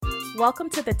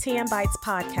Welcome to the TM Bites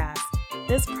podcast.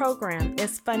 This program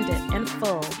is funded in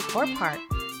full or part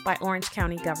by Orange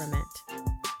County government.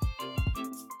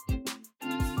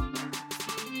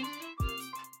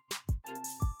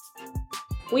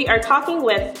 We are talking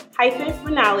with Haifa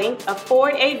Rinaldi of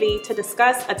Ford AV to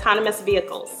discuss autonomous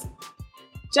vehicles.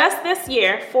 Just this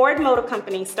year, Ford Motor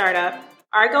Company startup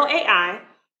Argo AI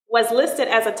was listed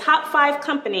as a top 5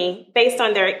 company based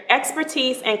on their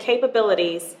expertise and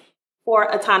capabilities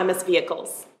for autonomous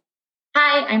vehicles.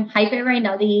 Hi, I'm Haifa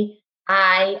Rinaldi.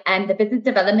 I am the business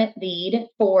development lead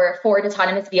for Ford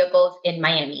Autonomous Vehicles in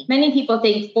Miami. Many people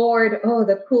think Ford,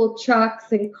 the cool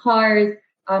trucks and cars,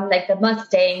 like the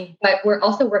Mustang, but we're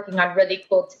also working on really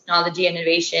cool technology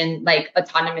innovation like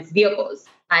autonomous vehicles.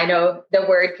 I know the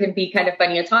word can be kind of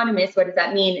funny, autonomous. What does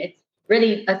that mean? It's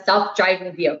really a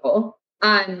self-driving vehicle.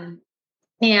 And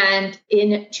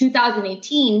in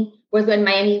 2018 was when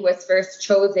Miami was first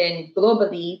chosen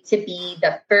globally to be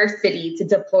the first city to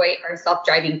deploy our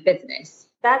self-driving business.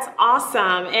 That's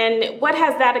awesome. And what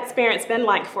has that experience been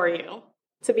like for you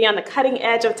to be on the cutting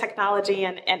edge of technology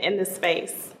and in this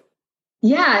space?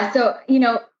 Yeah, so,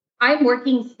 I'm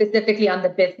working specifically on the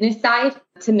business side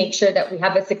to make sure that we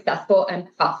have a successful and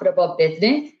profitable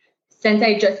business. Since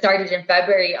I just started in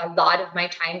February, a lot of my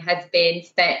time has been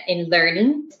spent in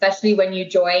learning, especially when you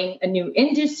join a new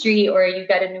industry or you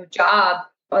get a new job.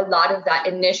 A lot of that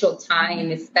initial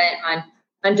time is spent on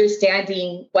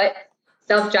understanding what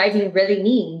self-driving really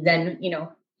means and,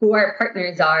 who our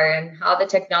partners are and how the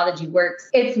technology works.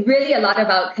 It's really a lot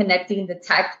about connecting the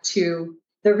tech to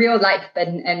the real life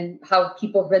and how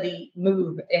people really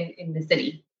move in the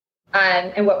city.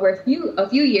 And what we're a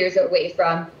few years away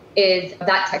from is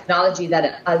that technology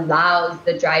that allows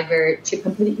the driver to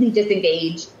completely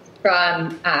disengage from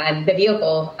the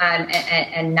vehicle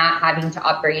and not having to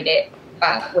operate it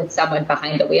with someone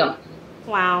behind the wheel.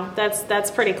 Wow,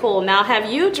 that's pretty cool. Now,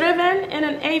 have you driven in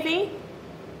an AV?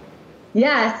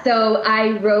 Yeah, so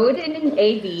I rode in an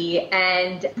AV,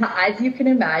 and as you can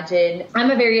imagine,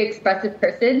 I'm a very expressive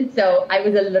person, so I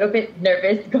was a little bit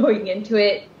nervous going into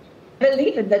it. I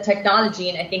believe in the technology,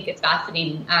 and I think it's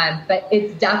fascinating, but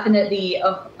it's definitely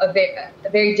a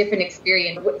very different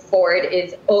experience. Ford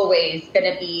is always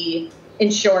going to be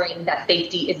ensuring that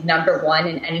safety is number one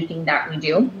in anything that we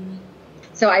do. Mm-hmm.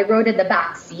 So I rode in the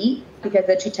back seat because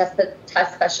the two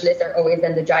test specialists are always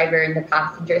in the driver and the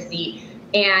passenger seat.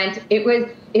 And it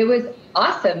was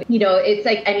awesome. It's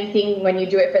like anything when you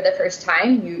do it for the first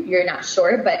time, you're not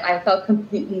sure, but I felt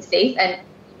completely safe. And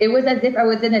it was as if I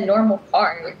was in a normal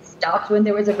car. It stopped when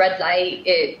there was a red light.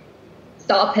 It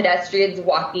saw pedestrians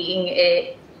walking.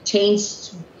 It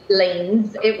changed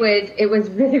lanes. It was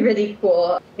really, really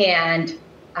cool. And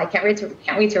I can't wait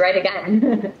to ride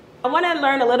again. I want to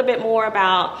learn a little bit more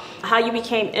about how you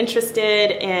became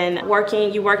interested in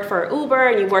working. You worked for Uber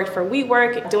and you worked for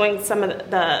WeWork, doing some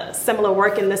of the similar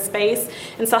work in this space.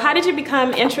 And so how did you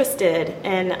become interested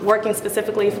in working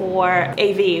specifically for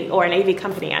AV, or an AV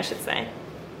company, I should say?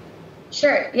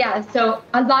 Sure. Yeah. So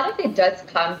a lot of it does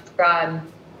come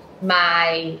from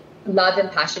my love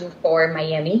and passion for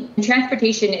Miami.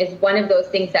 Transportation is one of those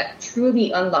things that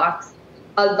truly unlocks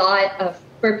a lot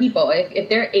for people. If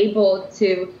they're able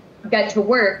to get to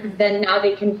work, then now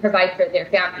they can provide for their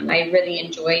family. I really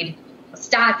enjoyed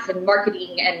stats and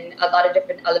marketing and a lot of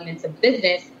different elements of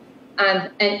business.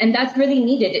 And that's really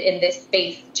needed in this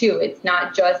space too. It's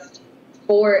not just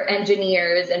for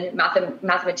engineers and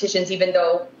mathematicians, even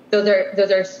though those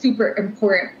are super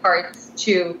important parts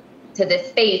to this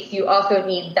space. You also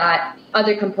need that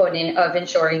other component of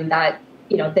ensuring that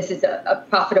this is a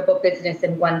profitable business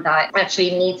and one that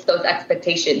actually meets those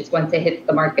expectations once it hits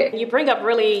the market. You bring up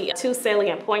really 2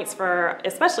 salient points for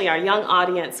especially our young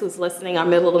audience who's listening, our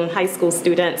middle and high school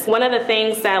students. One of the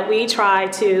things that we try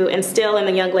to instill in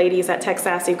the young ladies at Tech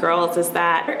Sassy Girls is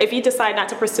that if you decide not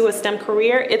to pursue a STEM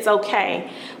career, it's okay.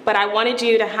 But I wanted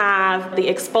you to have the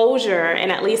exposure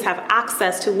and at least have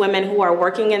access to women who are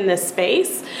working in this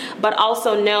space, but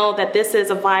also know that this is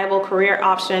a viable career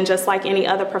option just like any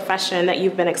other profession that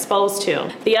you've been exposed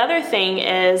to. The other thing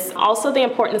is also the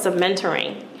importance of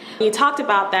mentoring. You talked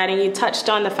about that and you touched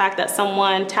on the fact that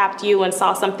someone tapped you and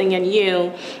saw something in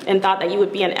you and thought that you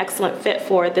would be an excellent fit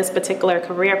for this particular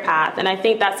career path. And I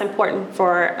think that's important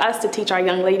for us to teach our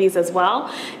young ladies as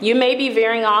well. You may be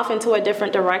veering off into a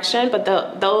different direction, but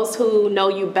those who know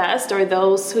you best or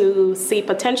those who see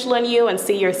potential in you and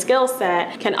see your skill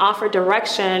set can offer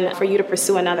direction for you to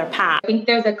pursue another path. I think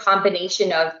there's a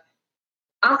combination of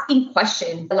asking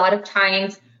questions. A lot of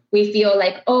times we feel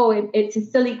like, it's a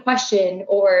silly question,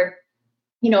 or,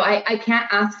 I can't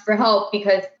ask for help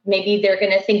because maybe they're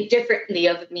going to think differently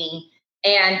of me.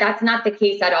 And that's not the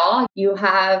case at all. You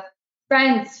have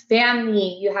friends,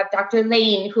 family, you have Dr.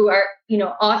 Lane who are,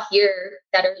 all here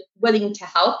that are willing to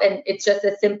help. And it's just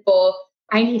a simple,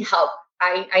 I need help.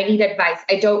 I need advice.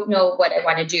 I don't know what I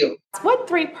want to do. What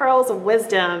 3 pearls of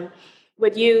wisdom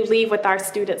would you leave with our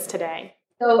students today?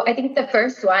 So I think the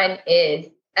first one is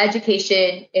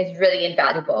education is really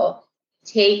invaluable.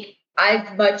 Take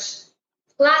as much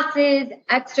classes,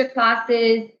 extra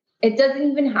classes. It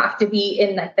doesn't even have to be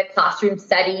in like the classroom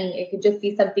setting. It could just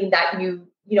be something that you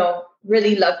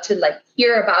really love to like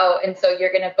hear about. And so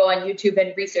you're going to go on YouTube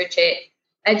and research it.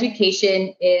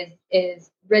 Education is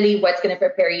really what's going to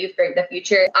prepare you for the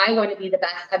future. I want to be the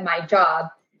best at my job.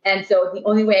 And so the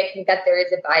only way I can get there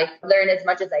is if I learn as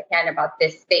much as I can about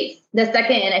this space. The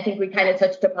second, and I think we kind of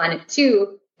touched upon it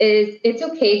too, is it's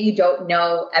okay if you don't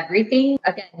know everything.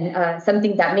 Again,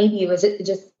 something that maybe was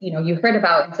just, you heard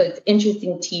about, and so it's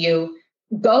interesting to you.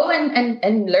 Go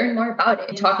and learn more about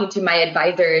it. Talking to my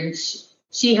advisor, and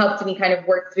she helped me kind of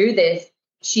work through this.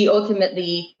 She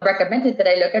ultimately recommended that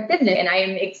I look at business, and I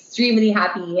am extremely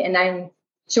happy. And I'm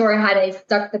sure had I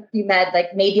stuck the pre-med,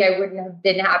 like maybe I wouldn't have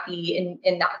been happy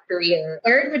in that career.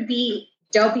 Third would be,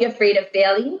 don't be afraid of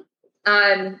failing.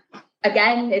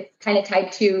 Again, it's kind of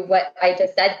tied to what I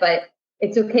just said, but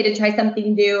it's okay to try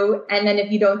something new. And then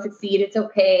if you don't succeed, it's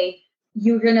okay.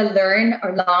 You're going to learn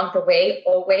along the way,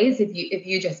 always, if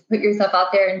you just put yourself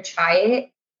out there and try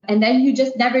it. And then you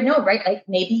just never know, right? Like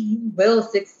maybe you will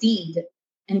succeed,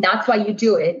 and that's why you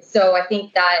do it. So I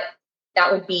think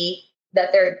that would be the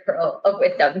third pearl of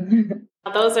wisdom.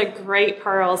 Those are great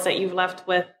pearls that you've left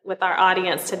with our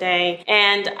audience today.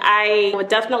 And I would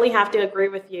definitely have to agree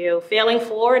with you. Failing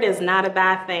forward is not a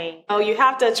bad thing. You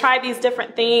have to try these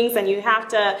different things, and you have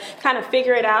to kind of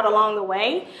figure it out along the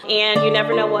way. And you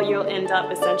never know where you'll end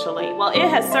up, essentially. Well, it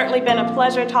has certainly been a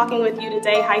pleasure talking with you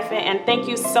today, Hyphen, and thank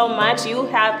you so much. You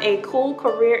have a cool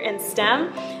career in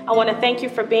STEM. I want to thank you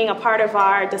for being a part of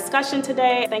our discussion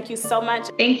today. Thank you so much.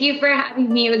 Thank you for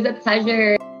having me. It was a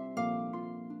pleasure.